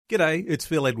G'day, it's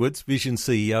Phil Edwards, Vision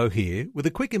CEO here, with a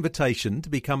quick invitation to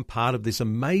become part of this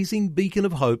amazing beacon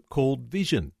of hope called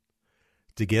Vision.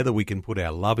 Together we can put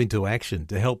our love into action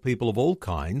to help people of all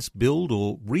kinds build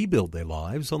or rebuild their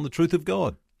lives on the truth of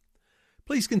God.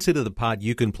 Please consider the part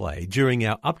you can play during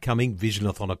our upcoming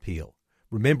Visionathon appeal,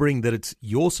 remembering that it's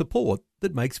your support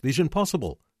that makes Vision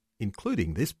possible,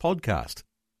 including this podcast.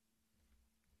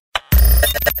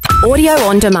 Audio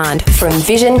on demand from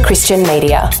Vision Christian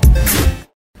Media.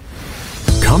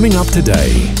 Coming up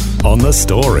today on The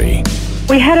Story.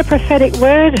 We had a prophetic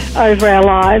word over our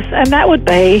lives, and that would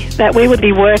be that we would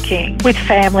be working with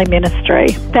family ministry,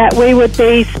 that we would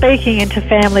be speaking into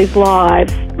families'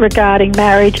 lives regarding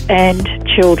marriage and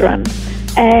children.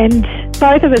 And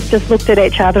both of us just looked at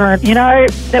each other and,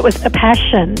 there was a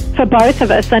passion for both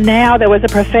of us, and now there was a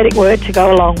prophetic word to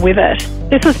go along with it.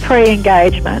 This was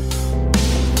pre-engagement.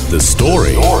 The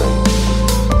Story.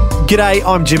 G'day,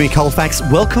 I'm Jimmy Colfax.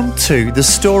 Welcome to The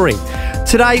Story.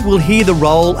 Today we'll hear the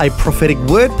role a prophetic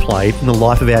word played in the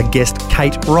life of our guest,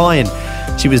 Kate Ryan.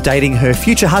 She was dating her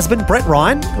future husband, Brett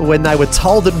Ryan, when they were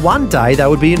told that one day they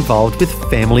would be involved with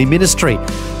family ministry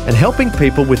and helping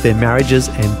people with their marriages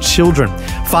and children.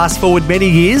 Fast forward many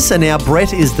years, and now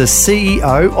Brett is the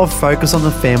CEO of Focus on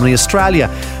the Family Australia,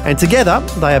 and together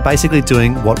they are basically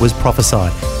doing what was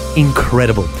prophesied.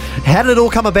 Incredible. How did it all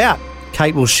come about?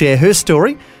 Kate will share her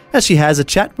story as she has a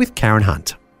chat with Karen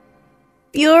Hunt.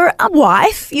 You're a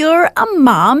wife, you're a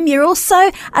mum, you're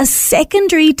also a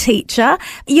secondary teacher.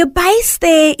 You're based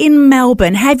there in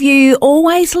Melbourne. Have you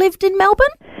always lived in Melbourne?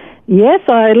 Yes,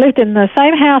 I lived in the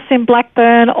same house in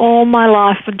Blackburn all my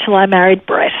life until I married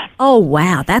Brett. Oh,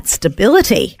 wow, that's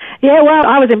stability. Yeah, well,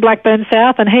 I was in Blackburn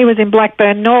South and he was in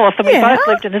Blackburn North, and we both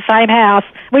lived in the same house.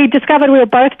 We discovered we were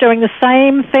both doing the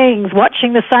same things,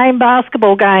 watching the same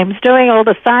basketball games, doing all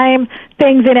the same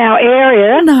things in our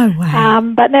area. No way.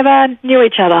 But never knew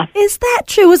each other. Is that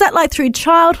true? Was that like through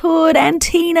childhood and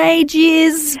teenage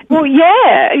years? Well,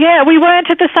 yeah. We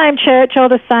weren't at the same church or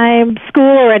the same school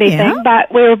or anything,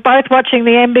 but we were both watching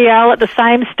the NBL at the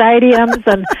same stadiums,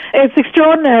 and it's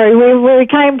extraordinary. We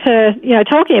came to,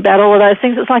 talking about all of those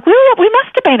things. It's like, we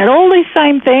must have been at all these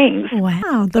same things.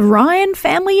 Wow, the Ryan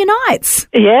family unites.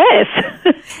 Yes.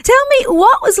 Tell me,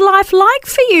 what was life like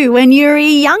for you when you were a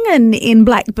young'un in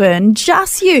Blackburn?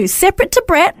 Just you, separate to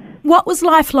Brett. What was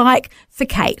life like for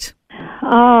Kate?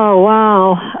 Oh,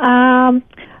 wow.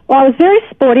 Well, I was very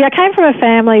sporty. I came from a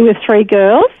family with three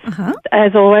girls.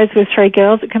 As always with three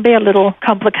girls, it can be a little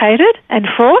complicated and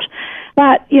fraught.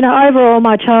 But, overall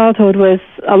my childhood was,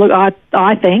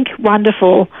 I think,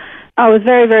 wonderful. I was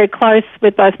very, very close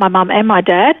with both my mum and my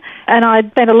dad, and I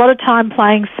spent a lot of time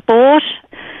playing sport.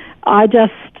 I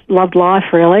just loved life,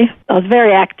 really. I was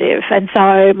very active, and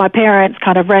so my parents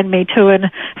kind of ran me to and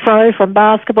fro from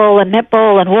basketball and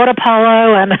netball and water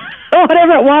polo and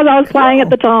whatever it was I was playing at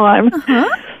the time.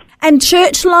 And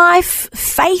church life,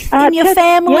 faith in your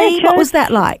family, what was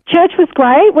that like? Church was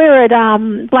great. We were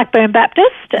at Blackburn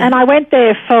Baptist, and I went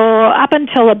there for up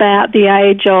until about the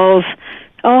age of,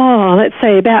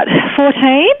 about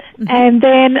 14. And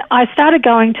then I started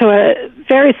going to a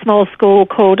very small school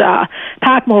called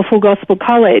Parkmore Full Gospel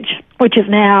College, which is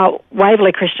now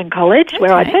Waverley Christian College,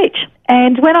 where I teach.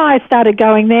 And when I started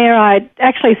going there, I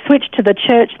actually switched to the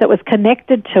church that was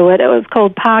connected to it. It was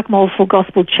called Parkmore Full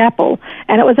Gospel Chapel,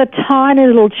 and it was a tiny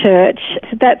little church.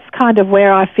 That's kind of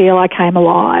where I feel I came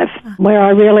alive, where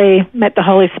I really met the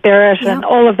Holy Spirit and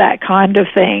all of that kind of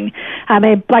thing. I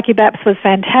mean, Blackie Baps was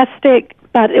fantastic,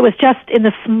 but it was just in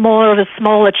the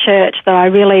smaller church that I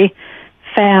really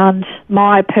found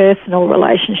my personal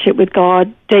relationship with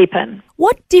God deepen.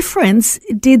 What difference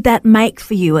did that make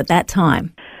for you at that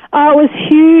time? Oh, it was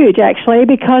huge, actually,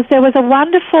 because there was a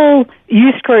wonderful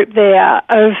youth group there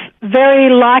of very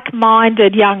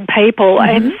like-minded young people,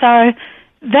 and so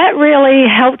that really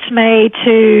helped me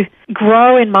to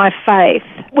grow in my faith.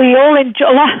 We all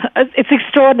enjoy, it's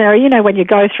extraordinary, when you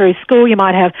go through school, you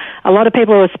might have a lot of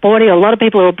people who are sporty, a lot of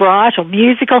people who are bright or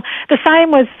musical. The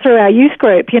same was through our youth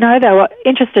group, they were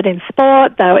interested in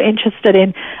sport, they were interested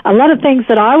in a lot of things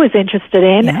that I was interested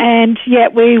in, and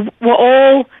yet we were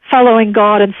all following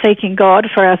God and seeking God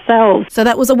for ourselves. So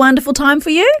that was a wonderful time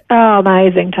for you? Oh,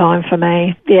 amazing time for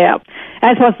me, yeah.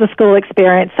 As was the school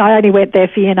experience. I only went there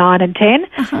for year 9 and 10,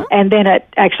 and then it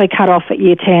actually cut off at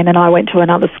year 10 and I went to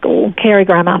another school, Carey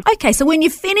Grammar. Okay, so when you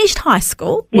finished high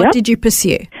school, what did you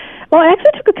pursue? Well, I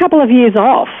actually took a couple of years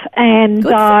off. And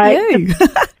good for you.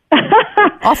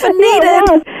 Often needed.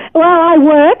 Yeah, well, I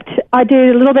worked I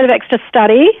did a little bit of extra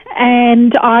study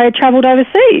and I travelled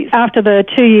overseas. After the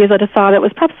 2 years, I decided it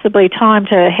was possibly time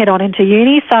to head on into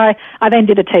uni, so I then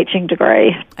did a teaching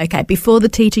degree. Okay, before the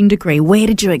teaching degree, where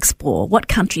did you explore? What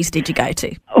countries did you go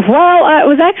to? Well, it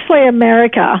was actually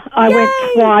America. I went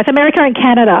twice, America and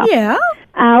Canada. Yeah.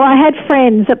 I had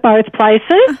friends at both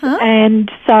places, and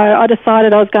so I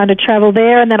decided I was going to travel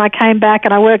there, and then I came back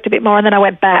and I worked a bit more, and then I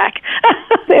went back.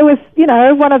 It was,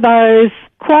 one of those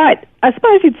quite, I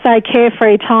suppose you'd say,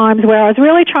 carefree times where I was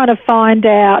really trying to find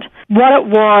out what it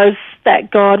was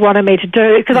that God wanted me to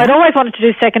do, because I'd always wanted to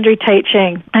do secondary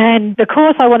teaching, and the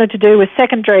course I wanted to do was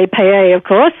secondary PE, of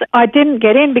course. I didn't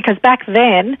get in because back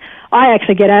then I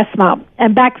actually get asthma,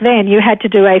 and back then you had to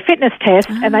do a fitness test,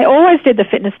 and they always did the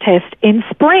fitness test in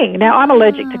spring. Now, I'm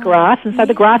allergic to grass, and so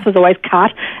the grass was always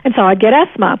cut, and so I'd get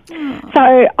asthma.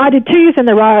 So I did 2 years in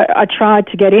a row, I tried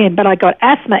to get in, but I got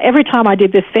asthma every time I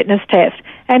did this fitness test,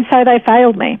 and so they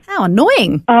failed me. How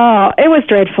annoying. Oh, it was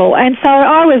dreadful. And so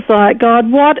I was like,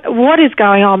 God, what is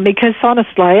going on? Because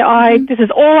honestly, this is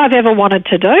all I've ever wanted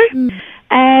to do.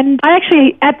 And I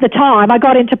actually, at the time, I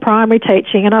got into primary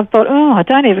teaching and I thought, I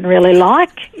don't even really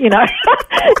like, young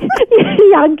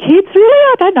kids,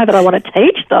 really. I don't know that I want to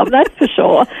teach them, that's for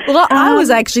sure. Well, I was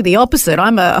actually the opposite.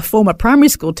 I'm a former primary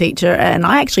school teacher and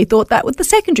I actually thought that with the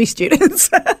secondary students.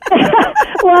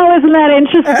 Well, isn't that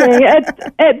interesting?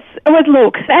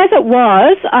 Look, as it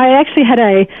was, I actually had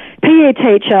a PE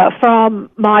teacher from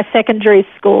my secondary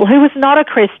school who was not a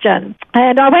Christian.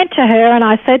 And I went to her and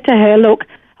I said to her, look,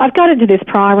 I've got into this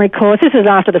primary course. This is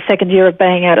after the second year of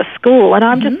being out of school. And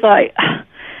I'm just like,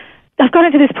 I've got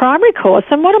into this primary course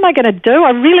and what am I going to do? I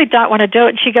really don't want to do it.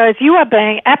 And she goes, you are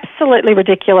being absolutely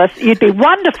ridiculous. You'd be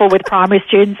wonderful with primary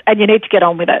students and you need to get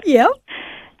on with it. Yeah.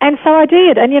 And so I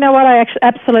did. And you know what? I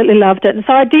absolutely loved it. And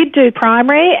so I did do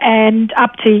primary and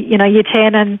up to, year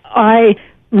 10. And I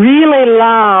really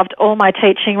loved all my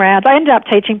teaching rounds. I ended up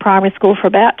teaching primary school for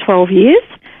about 12 years.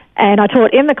 And I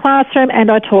taught in the classroom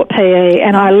and I taught PE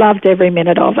and I loved every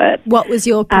minute of it. What was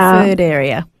your preferred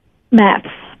area? Maths.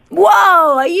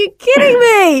 Whoa, are you kidding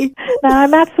me? No,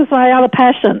 maths was my other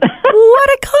passion. What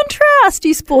a contrast,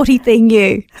 you sporty thing,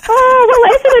 you. Oh,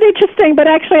 well, isn't it interesting? But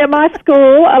actually at my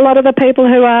school, a lot of the people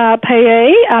who are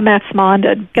PE are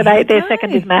maths-minded. Their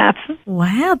second is maths.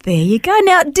 Wow, there you go.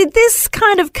 Now, did this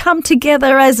kind of come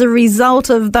together as a result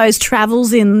of those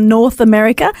travels in North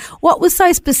America? What was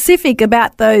so specific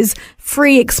about those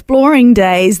free exploring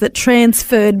days that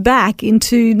transferred back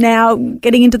into now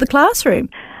getting into the classroom?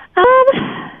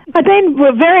 I'd been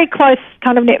a very close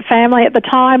kind of knit family at the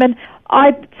time, and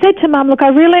I said to Mum, look, I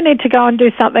really need to go and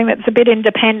do something that's a bit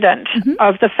independent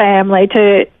of the family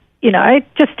to,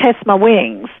 just test my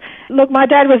wings. Look, my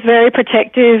dad was very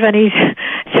protective, and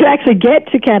to actually get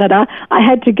to Canada, I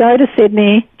had to go to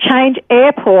Sydney, change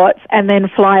airports, and then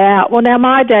fly out. Well, now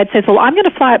my dad says, well, I'm going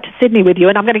to fly up to Sydney with you,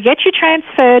 and I'm going to get you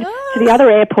transferred to the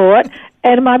other airport.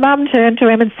 And my mum turned to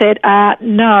him and said,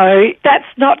 no, that's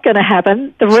not going to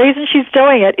happen. The reason she's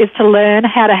doing it is to learn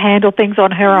how to handle things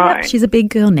on her own. She's a big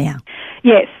girl now.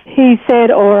 Yes, he said,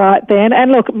 all right then.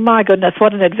 And look, my goodness,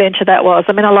 what an adventure that was.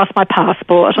 I mean, I lost my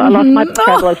passport. I lost my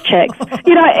traveller's checks.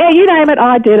 You name it,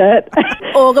 I did it.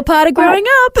 All the part of growing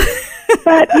up.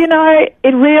 But,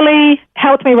 it really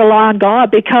helped me rely on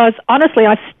God because, honestly,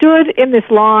 I stood in this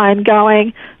line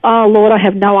going, oh, Lord, I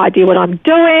have no idea what I'm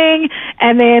doing.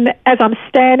 And then as I'm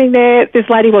standing there, this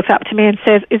lady walks up to me and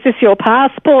says, is this your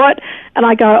passport? And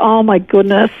I go, oh, my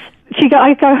goodness.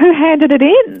 I go, who handed it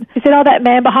in? She said, oh, that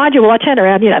man behind you. Well, I turned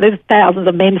around, there's thousands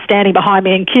of men standing behind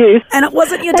me in queues. And it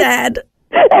wasn't your dad.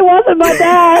 It wasn't my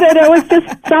dad, and it was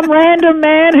just some random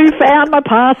man who found my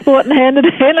passport and handed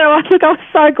it in. And I was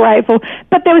so grateful.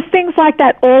 But there was things like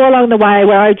that all along the way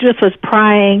where I just was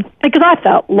praying because I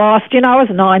felt lost. I was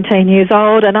 19 years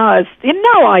old, and I was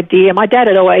no idea. My dad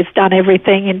had always done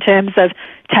everything in terms of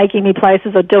taking me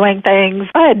places or doing things.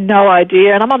 I had no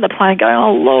idea, and I'm on the plane going,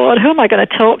 oh, Lord, who am I going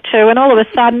to talk to? And all of a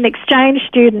sudden, exchange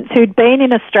students who'd been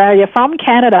in Australia from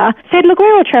Canada said, look,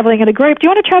 we're all travelling in a group. Do you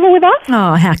want to travel with us?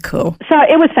 Oh, how cool. So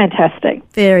it was fantastic.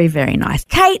 Very, very nice.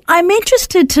 Kate, I'm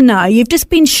interested to know, you've just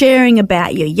been sharing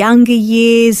about your younger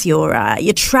years, your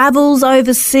travels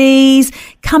overseas,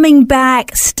 coming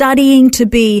back, studying to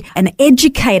be an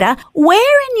educator.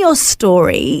 Where in your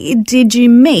story did you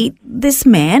meet this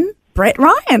man, Brett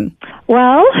Ryan?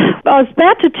 Well, I was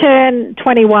about to turn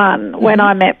 21 when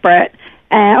I met Brett.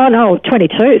 Oh,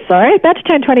 22, sorry. About to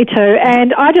turn 22.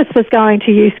 And I just was going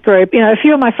to youth group. A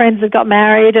few of my friends had got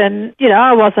married and,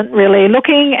 I wasn't really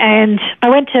looking. And I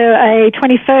went to a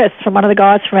 21st from one of the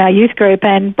guys from our youth group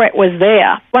and Brett was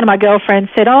there. One of my girlfriends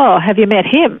said, "Oh, have you met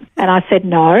him?" And I said,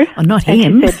 "No." Oh, not and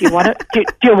him. She said, do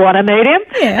you want to meet him?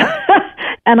 Yeah.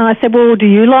 And I said, "Well, do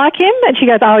you like him?" And she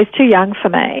goes, "Oh, he's too young for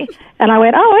me." And I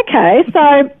went, "Oh, okay." So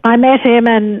I met him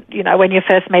and, when you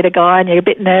first meet a guy and you're a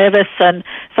bit nervous, and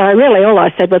so really all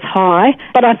I said was hi.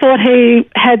 But I thought he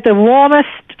had the warmest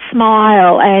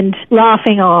smile and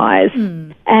laughing eyes.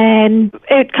 And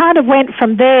it kind of went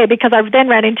from there because I then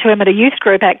ran into him at a youth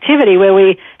group activity where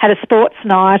we had a sports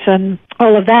night and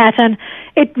all of that. And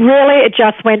it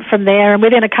just went from there. And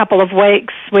within a couple of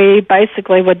weeks, we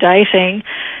basically were dating.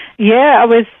 Yeah, it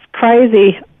was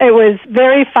crazy. It was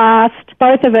very fast.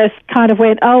 Both of us kind of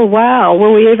went, "Oh, wow,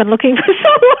 were we even looking for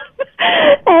someone?"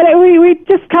 And we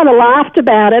just kind of laughed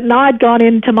about it. And I'd gone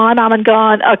into my mum and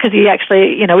gone, because he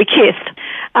actually, we kissed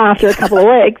after a couple of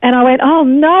weeks. And I went, "Oh,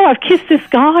 no, I've kissed this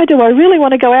guy. Do I really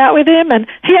want to go out with him?" And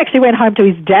he actually went home to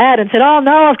his dad and said, "Oh,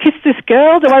 no, I've kissed this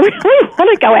girl. Do I really want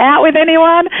to go out with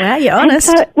anyone?" Wow, you're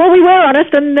honest. Well, we were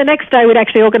honest. And the next day we'd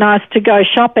actually organised to go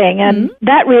shopping. And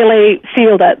that really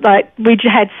sealed it. Like, we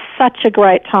had such a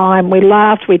great time. We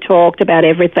laughed, we talked about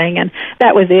everything. And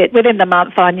that was it. Within the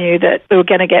month, I knew that we were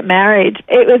going to get married.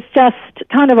 It was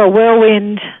just kind of a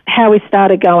whirlwind how we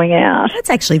started going out. That's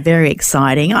actually very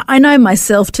exciting. I know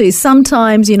myself too.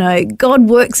 Sometimes, God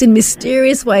works in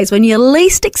mysterious ways when you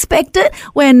least expect it,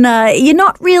 when you're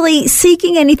not really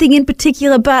seeking anything in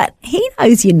particular, but He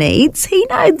knows your needs. He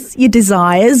knows your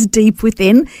desires deep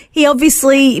within. He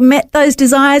obviously met those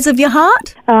desires of your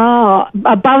heart. Oh,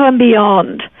 above and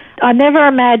beyond. I never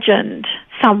imagined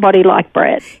somebody like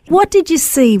Brett. What did you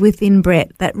see within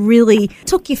Brett that really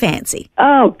took your fancy?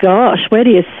 Oh, gosh, where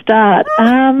do you start?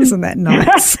 Isn't that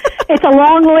nice? It's a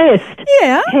long list.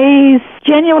 Yeah. He's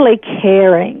genuinely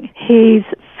caring. He's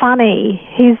funny.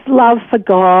 His love for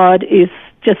God is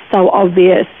just so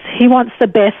obvious. He wants the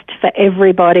best for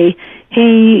everybody.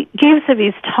 He gives of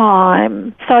his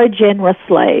time so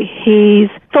generously. He's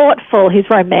thoughtful. He's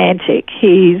romantic.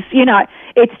 He's,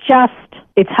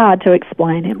 it's hard to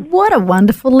explain him. What a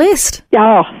wonderful list.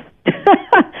 Oh,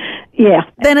 yeah.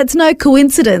 Then it's no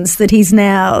coincidence that he's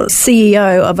now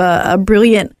CEO of a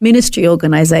brilliant ministry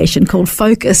organisation called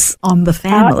Focus on the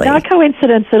Family. No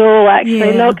coincidence at all,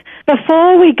 actually. Yeah. Look,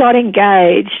 before we got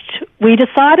engaged, we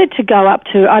decided to go up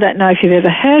to, I don't know if you've ever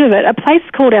heard of it, a place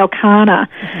called Elkanah.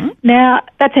 Now,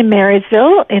 that's in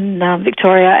Marysville in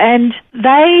Victoria, and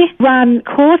they run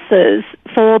courses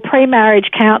for pre-marriage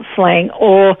counselling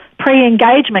or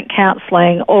pre-engagement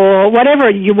counselling or whatever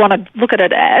you want to look at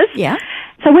it as. Yeah.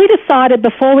 So we decided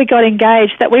before we got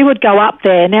engaged that we would go up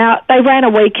there. Now, they ran a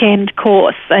weekend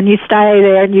course and you stay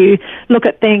there and you look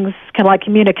at things kind of like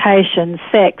communication,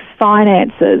 sex,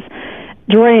 finances,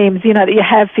 dreams, that you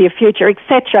have for your future,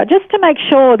 etc., just to make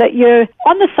sure that you're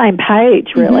on the same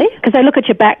page, really, because they look at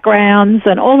your backgrounds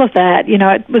and all of that.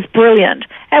 It was brilliant.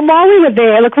 And while we were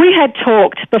there, look, we had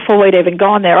talked before we'd even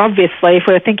gone there, obviously, if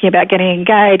we were thinking about getting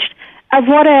engaged, of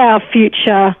what our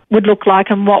future would look like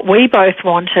and what we both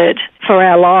wanted for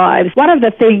our lives. One of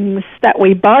the things that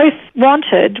we both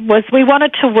wanted was we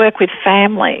wanted to work with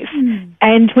families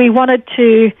and we wanted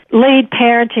to lead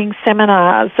parenting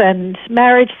seminars and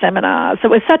marriage seminars. It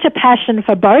was such a passion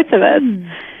for both of us.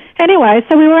 Anyway,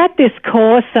 so we were at this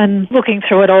course and looking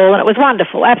through it all, and it was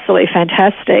wonderful, absolutely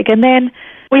fantastic. And then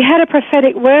we had a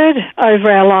prophetic word over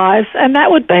our lives, and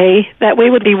that would be that we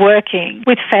would be working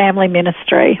with family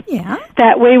ministry. Yeah.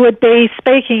 That we would be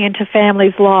speaking into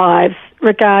families' lives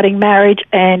regarding marriage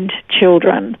and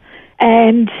children.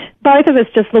 And both of us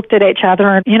just looked at each other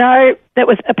and, there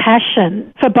was a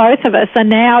passion for both of us, and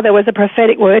now there was a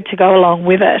prophetic word to go along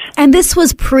with it. And this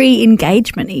was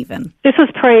pre-engagement even? This was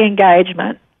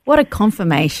pre-engagement. What a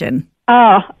confirmation.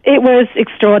 Oh, it was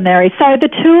extraordinary. So the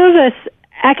two of us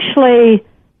actually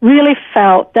really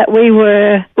felt that we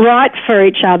were right for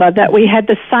each other, that we had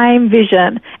the same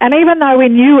vision. And even though we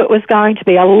knew it was going to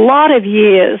be a lot of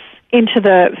years into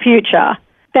the future,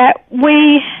 that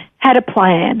we had a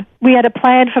plan. We had a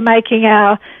plan for making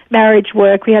our marriage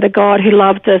work. We had a God who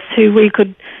loved us, who we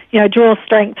could, draw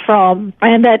strength from.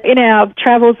 And that in our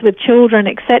travels with children,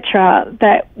 etc.,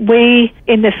 that we,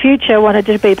 in the future, wanted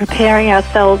to be preparing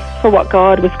ourselves for what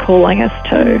God was calling us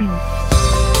to.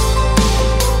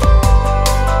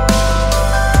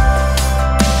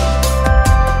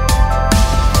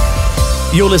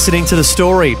 You're listening to The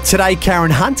Story. Today,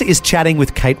 Karen Hunt is chatting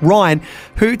with Kate Ryan,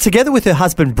 who, together with her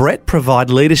husband Brett, provide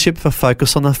leadership for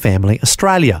Focus on the Family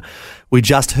Australia. We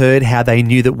just heard how they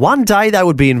knew that one day they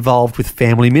would be involved with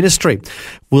family ministry.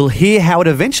 We'll hear how it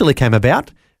eventually came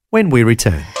about when we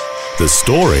return. The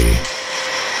Story.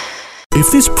 If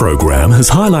this program has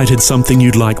highlighted something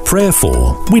you'd like prayer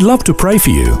for, we'd love to pray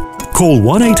for you. Call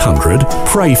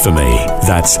 1-800-PRAY-FOR-ME.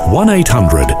 That's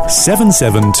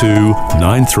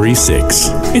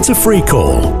 1-800-772-936. It's a free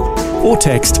call. Or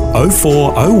text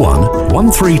 0401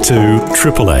 132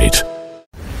 888.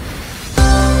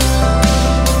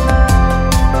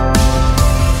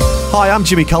 Hi, I'm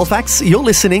Jimmy Colfax. You're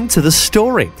listening to The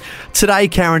Story. Today,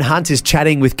 Karen Hunt is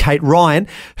chatting with Kate Ryan,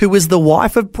 who is the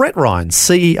wife of Brett Ryan,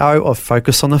 CEO of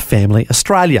Focus on the Family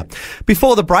Australia.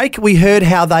 Before the break, we heard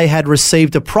how they had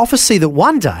received a prophecy that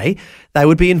one day they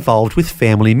would be involved with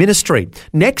family ministry.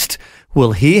 Next,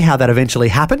 we'll hear how that eventually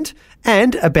happened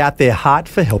and about their heart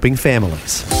for helping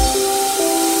families.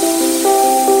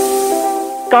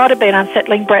 God had been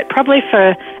unsettling Brett probably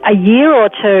for a year or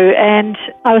two, and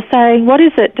I was saying, what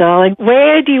is it, darling?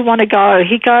 Where do you want to go?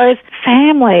 He goes,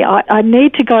 family. I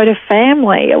need to go to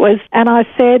family. And I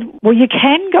said, well, you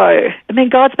can go. I mean,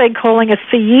 God's been calling us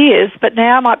for years, but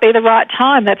now might be the right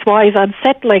time. That's why he's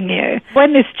unsettling you.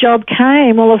 When this job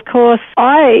came, well, of course,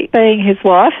 I, being his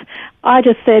wife, I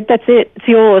just said, that's it, it's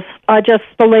yours. I just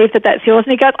believe that that's yours.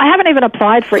 And he goes, I haven't even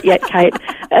applied for it yet, Kate.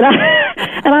 and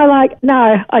I'm like,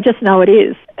 no, I just know it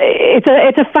is.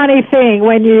 It's a funny thing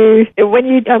when you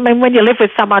live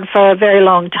with someone for a very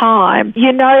long time,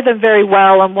 you know them very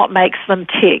well and what makes them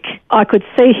tick. I could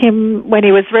see him when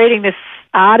he was reading this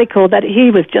article that he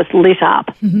was just lit up.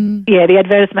 Mm-hmm. Yeah, the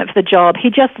advertisement for the job. He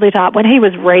just lit up when he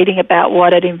was reading about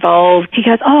what it involved. He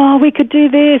goes, oh, we could do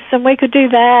this and we could do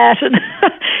that. And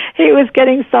he was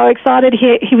getting so excited.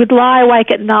 He would lie awake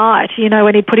at night,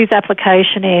 when he put his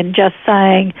application in, just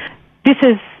saying, this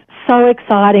is so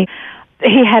exciting.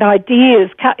 He had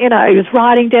ideas, he was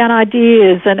writing down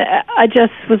ideas, and I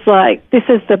just was like, this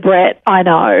is the Brett I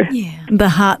know. Yeah. The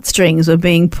heartstrings were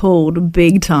being pulled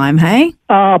big time, hey?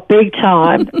 Oh, big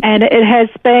time. And it has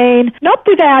been not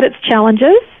without its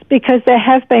challenges, because there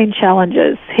have been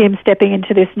challenges, him stepping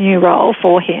into this new role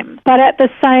for him. But at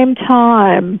the same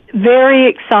time, very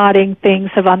exciting things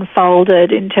have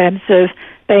unfolded in terms of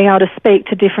being able to speak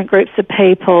to different groups of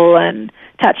people and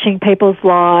touching people's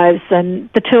lives, and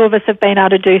the two of us have been able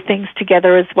to do things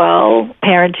together as well,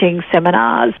 parenting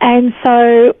seminars. And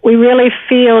so we really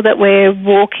feel that we're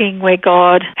walking where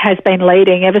God has been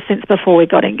leading ever since before we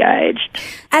got engaged.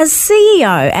 As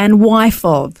CEO and wife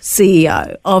of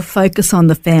CEO of Focus on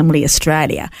the Family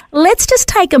Australia, let's just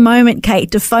take a moment,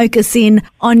 Kate, to focus in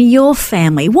on your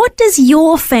family. What does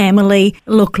your family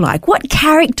look like? What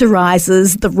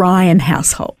characterises the Ryan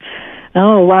household?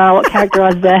 Oh, wow, what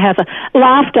characterises our house?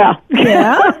 Laughter.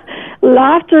 Yeah.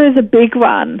 Laughter is a big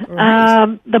one.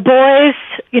 Right. The boys,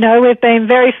 we've been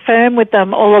very firm with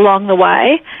them all along the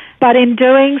way, but in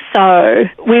doing so,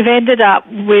 we've ended up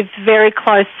with very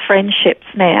close friendships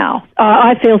now.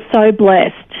 I feel so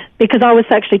blessed because I was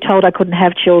actually told I couldn't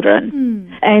have children.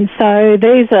 And so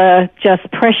these are just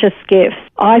precious gifts.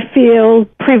 I feel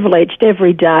privileged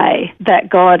every day that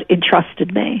God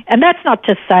entrusted me. And that's not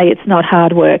to say it's not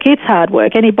hard work. It's hard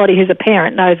work. Anybody who's a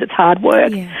parent knows it's hard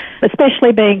work,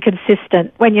 especially being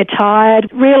consistent. When you're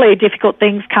tired, really difficult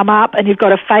things come up and you've got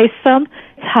to face them.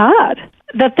 It's hard.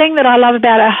 The thing that I love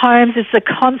about our homes is the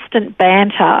constant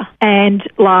banter and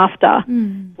laughter.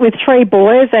 With 3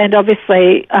 boys and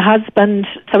obviously a husband,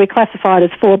 so we classified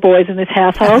as 4 boys in this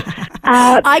household.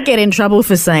 I get in trouble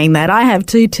for saying that. I have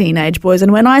 2 teenage boys,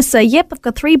 and when I say, yep, I've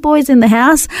got 3 boys in the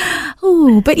house,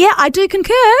 but yeah, I do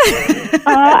concur.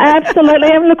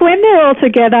 Absolutely. And look, when they're all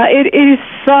together, it is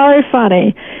so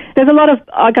funny. There's a lot of,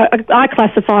 I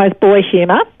classify as boy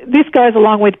humour. This goes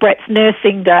along with Brett's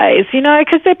nursing days,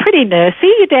 because they're pretty nursy,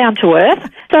 you're down to earth.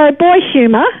 So boy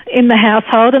humour in the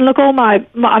household, and look, my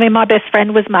best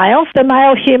friend was male. The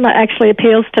male humour actually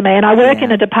appeals to me, and I work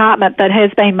in a department that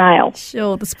has been male.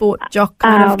 Sure, the sport jock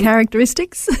kind of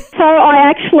characteristics. So I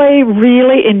actually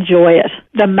really enjoy it,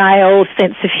 the male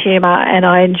sense of humour, and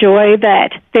I enjoy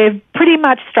that. They're pretty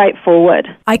much straightforward.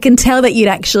 I can tell that you'd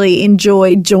actually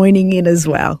enjoy joining in as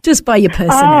well, just by your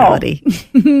personality.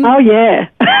 Oh yeah.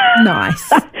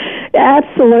 Nice.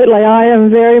 Absolutely. I am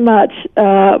very much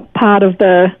part of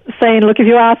the scene. Look, if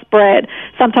you ask Brett,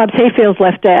 sometimes he feels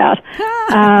left out.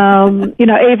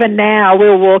 Even now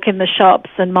we'll walk in the shops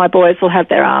and my boys will have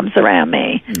their arms around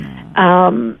me.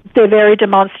 They're very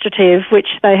demonstrative,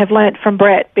 which they have learnt from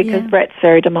Brett because Brett's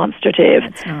very demonstrative.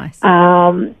 That's nice.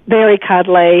 Very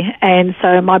cuddly, and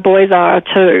so my boys are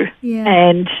too. Yeah.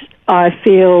 And I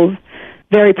feel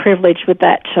very privileged with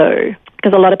that too.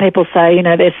 Because a lot of people say,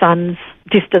 their sons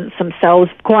distance themselves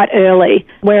quite early,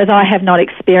 whereas I have not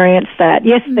experienced that.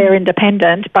 Yes, they're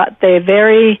independent, but they're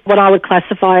very, what I would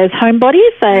classify as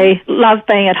homebodies. They love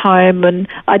being at home, and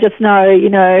I just know,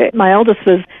 my eldest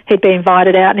he'd be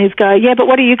invited out and he'd go, yeah, but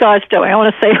what are you guys doing? I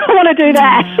want to do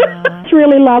that. It's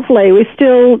really lovely. We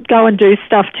still go and do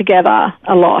stuff together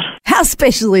a lot. How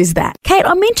special is that? Kate,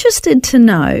 I'm interested to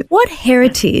know, what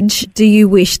heritage do you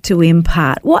wish to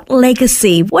impart? What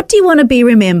legacy? What do you want to be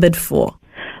remembered for?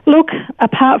 Look,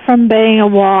 apart from being a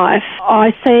wife,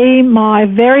 I see my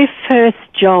very first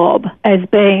job as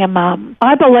being a mum.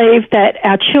 I believe that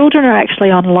our children are actually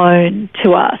on loan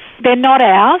to us. They're not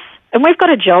ours. And we've got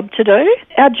a job to do.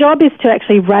 Our job is to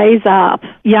actually raise up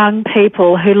young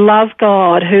people who love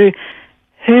God, who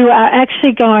are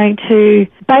actually going to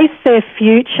base their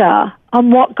future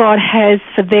on what God has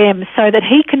for them so that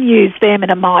He can use them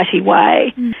in a mighty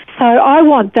way. So I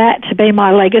want that to be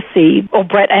my legacy, or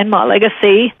Brett and my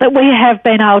legacy, that we have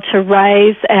been able to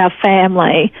raise our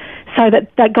family so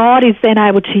that God is then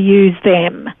able to use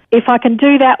them. If I can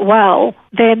do that well,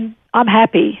 then I'm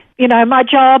happy. My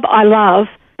job I love,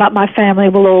 but my family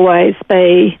will always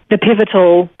be the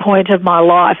pivotal point of my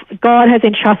life. God has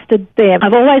entrusted them.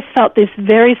 I've always felt this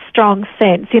very strong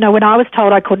sense. When I was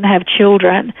told I couldn't have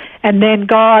children, and then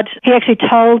God, He actually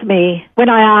told me when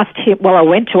I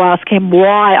went to ask Him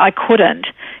why I couldn't.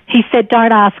 He said,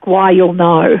 don't ask why, you'll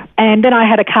know. And then I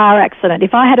had a car accident.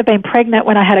 If I had been pregnant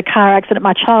when I had a car accident,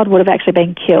 my child would have actually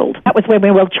been killed. That was when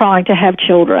we were trying to have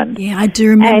children. Yeah, I do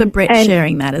remember Brett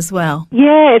sharing that as well.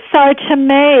 Yeah, so to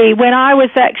me, when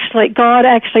God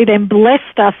actually then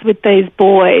blessed us with these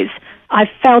boys, I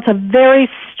felt a very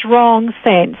strong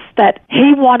sense that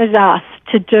He wanted us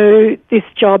to do this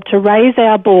job, to raise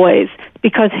our boys,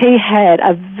 because He had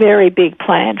a very big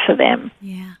plan for them.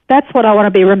 Yeah. That's what I want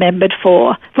to be remembered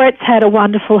for. Brett's had a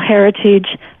wonderful heritage.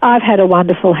 I've had a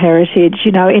wonderful heritage,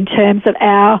 in terms of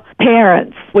our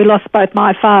parents. We lost both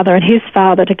my father and his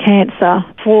father to cancer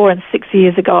 4 and 6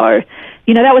 years ago.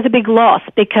 That was a big loss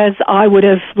because I would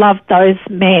have loved those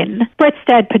men. Brett's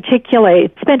dad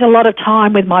particularly spent a lot of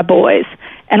time with my boys.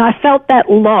 And I felt that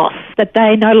loss, that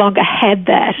they no longer had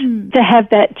that, to have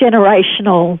that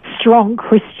generational, strong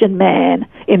Christian man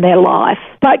in their life.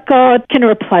 But God can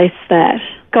replace that.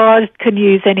 God can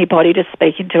use anybody to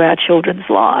speak into our children's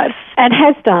lives, and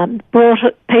has done, brought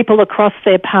people across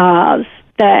their paths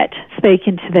that speak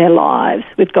into their lives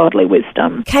with godly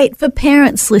wisdom. Kate, for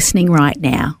parents listening right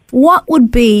now, what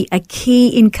would be a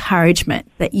key encouragement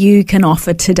that you can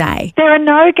offer today? There are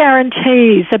no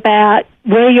guarantees about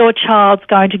where your child's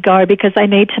going to go because they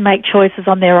need to make choices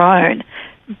on their own.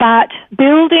 But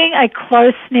building a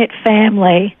close-knit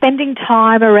family, spending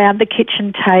time around the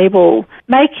kitchen table,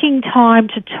 making time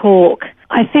to talk,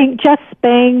 I think just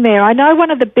being there. I know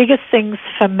one of the biggest things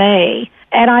for me,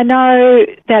 and I know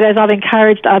that as I've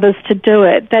encouraged others to do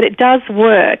it, that it does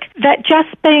work, that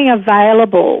just being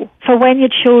available for when your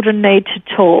children need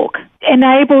to talk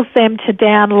enables them to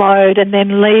download and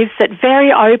then leaves it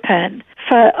very open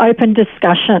for open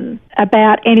discussion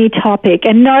about any topic,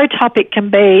 and no topic can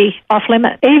be off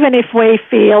limit, even if we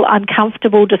feel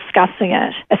uncomfortable discussing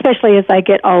it, especially as they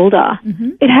get older.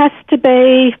 It has to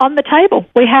be on the table.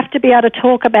 We have to be able to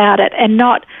talk about it and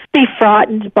not be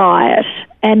frightened by it,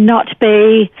 and not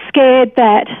be scared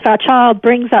that if our child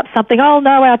brings up something, oh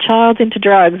no, our child's into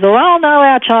drugs, or oh no,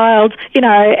 our child,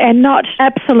 and not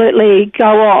absolutely go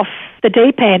off the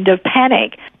deep end of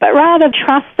panic, but rather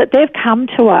trust that they've come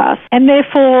to us and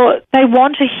therefore they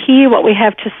want to hear what we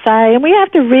have to say, and we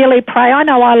have to really pray. I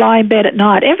know I lie in bed at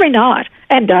night, every night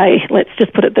and day, let's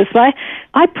just put it this way.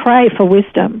 I pray for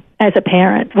wisdom as a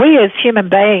parent. We as human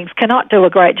beings cannot do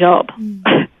a great job.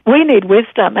 We need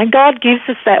wisdom, and God gives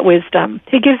us that wisdom.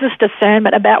 He gives us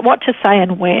discernment about what to say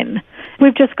and when.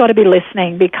 We've just got to be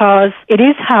listening, because it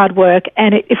is hard work,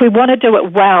 and if we want to do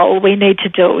it well, we need to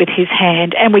do it with His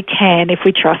hand, and we can if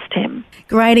we trust Him.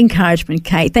 Great encouragement,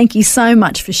 Kate. Thank you so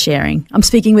much for sharing. I'm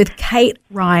speaking with Kate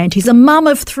Ryan. She's a mum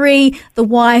of 3, the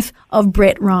wife of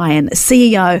Brett Ryan,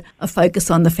 CEO of Focus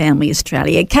on the Family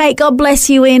Australia. Kate, God bless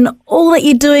you in all that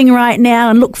you're doing right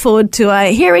now, and look forward to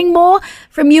hearing more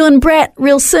from you and Brett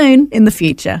real soon in the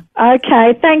future.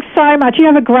 Okay, thanks so much. You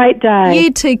have a great day.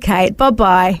 You too, Kate.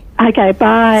 Bye-bye. Okay,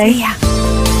 bye. See ya.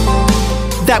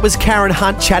 That was Karen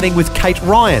Hunt chatting with Kate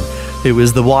Ryan, who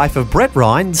is the wife of Brett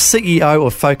Ryan, CEO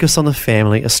of Focus on the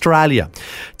Family Australia.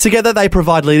 Together, they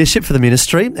provide leadership for the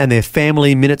ministry, and their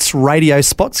Family Minutes radio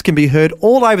spots can be heard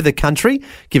all over the country,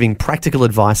 giving practical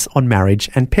advice on marriage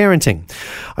and parenting.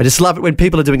 I just love it when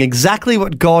people are doing exactly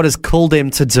what God has called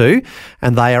them to do,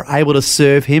 and they are able to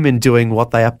serve Him in doing what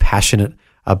they are passionate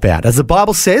about. As the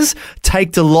Bible says,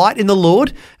 take delight in the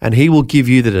Lord and he will give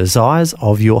you the desires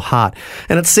of your heart.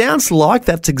 And it sounds like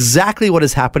that's exactly what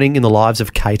is happening in the lives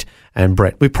of Kate and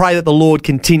Brett. We pray that the Lord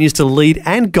continues to lead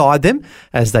and guide them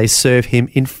as they serve him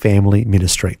in family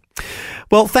ministry.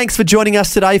 Well, thanks for joining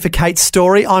us today for Kate's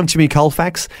story. I'm Jimmy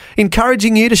Colfax,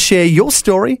 encouraging you to share your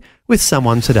story with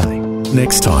someone today.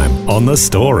 Next time on The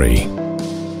Story.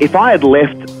 If I had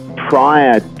left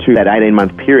prior to that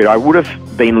 18-month period, I would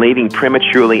have been leaving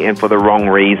prematurely and for the wrong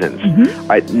reasons.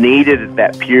 I needed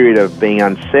that period of being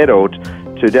unsettled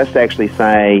to just actually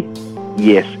say,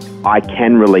 yes, I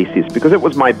can release this, because it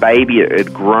was my baby. It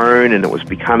had grown and it was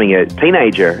becoming a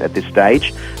teenager at this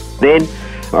stage. Then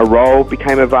a role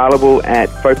became available at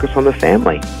Focus on the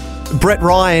Family. Brett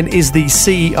Ryan is the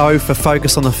CEO for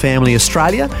Focus on the Family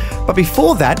Australia, but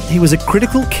before that, he was a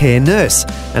critical care nurse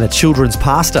and a children's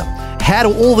pastor. How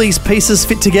do all these pieces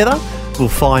fit together? We'll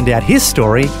find out his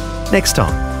story next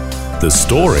time. The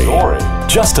Story.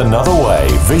 Just another way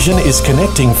Vision is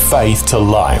connecting faith to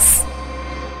life.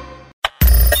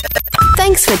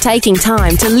 Thanks for taking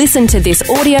time to listen to this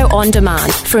audio on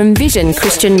demand from Vision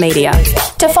Christian Media.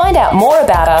 To find out more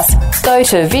about us, go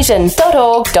to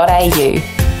vision.org.au.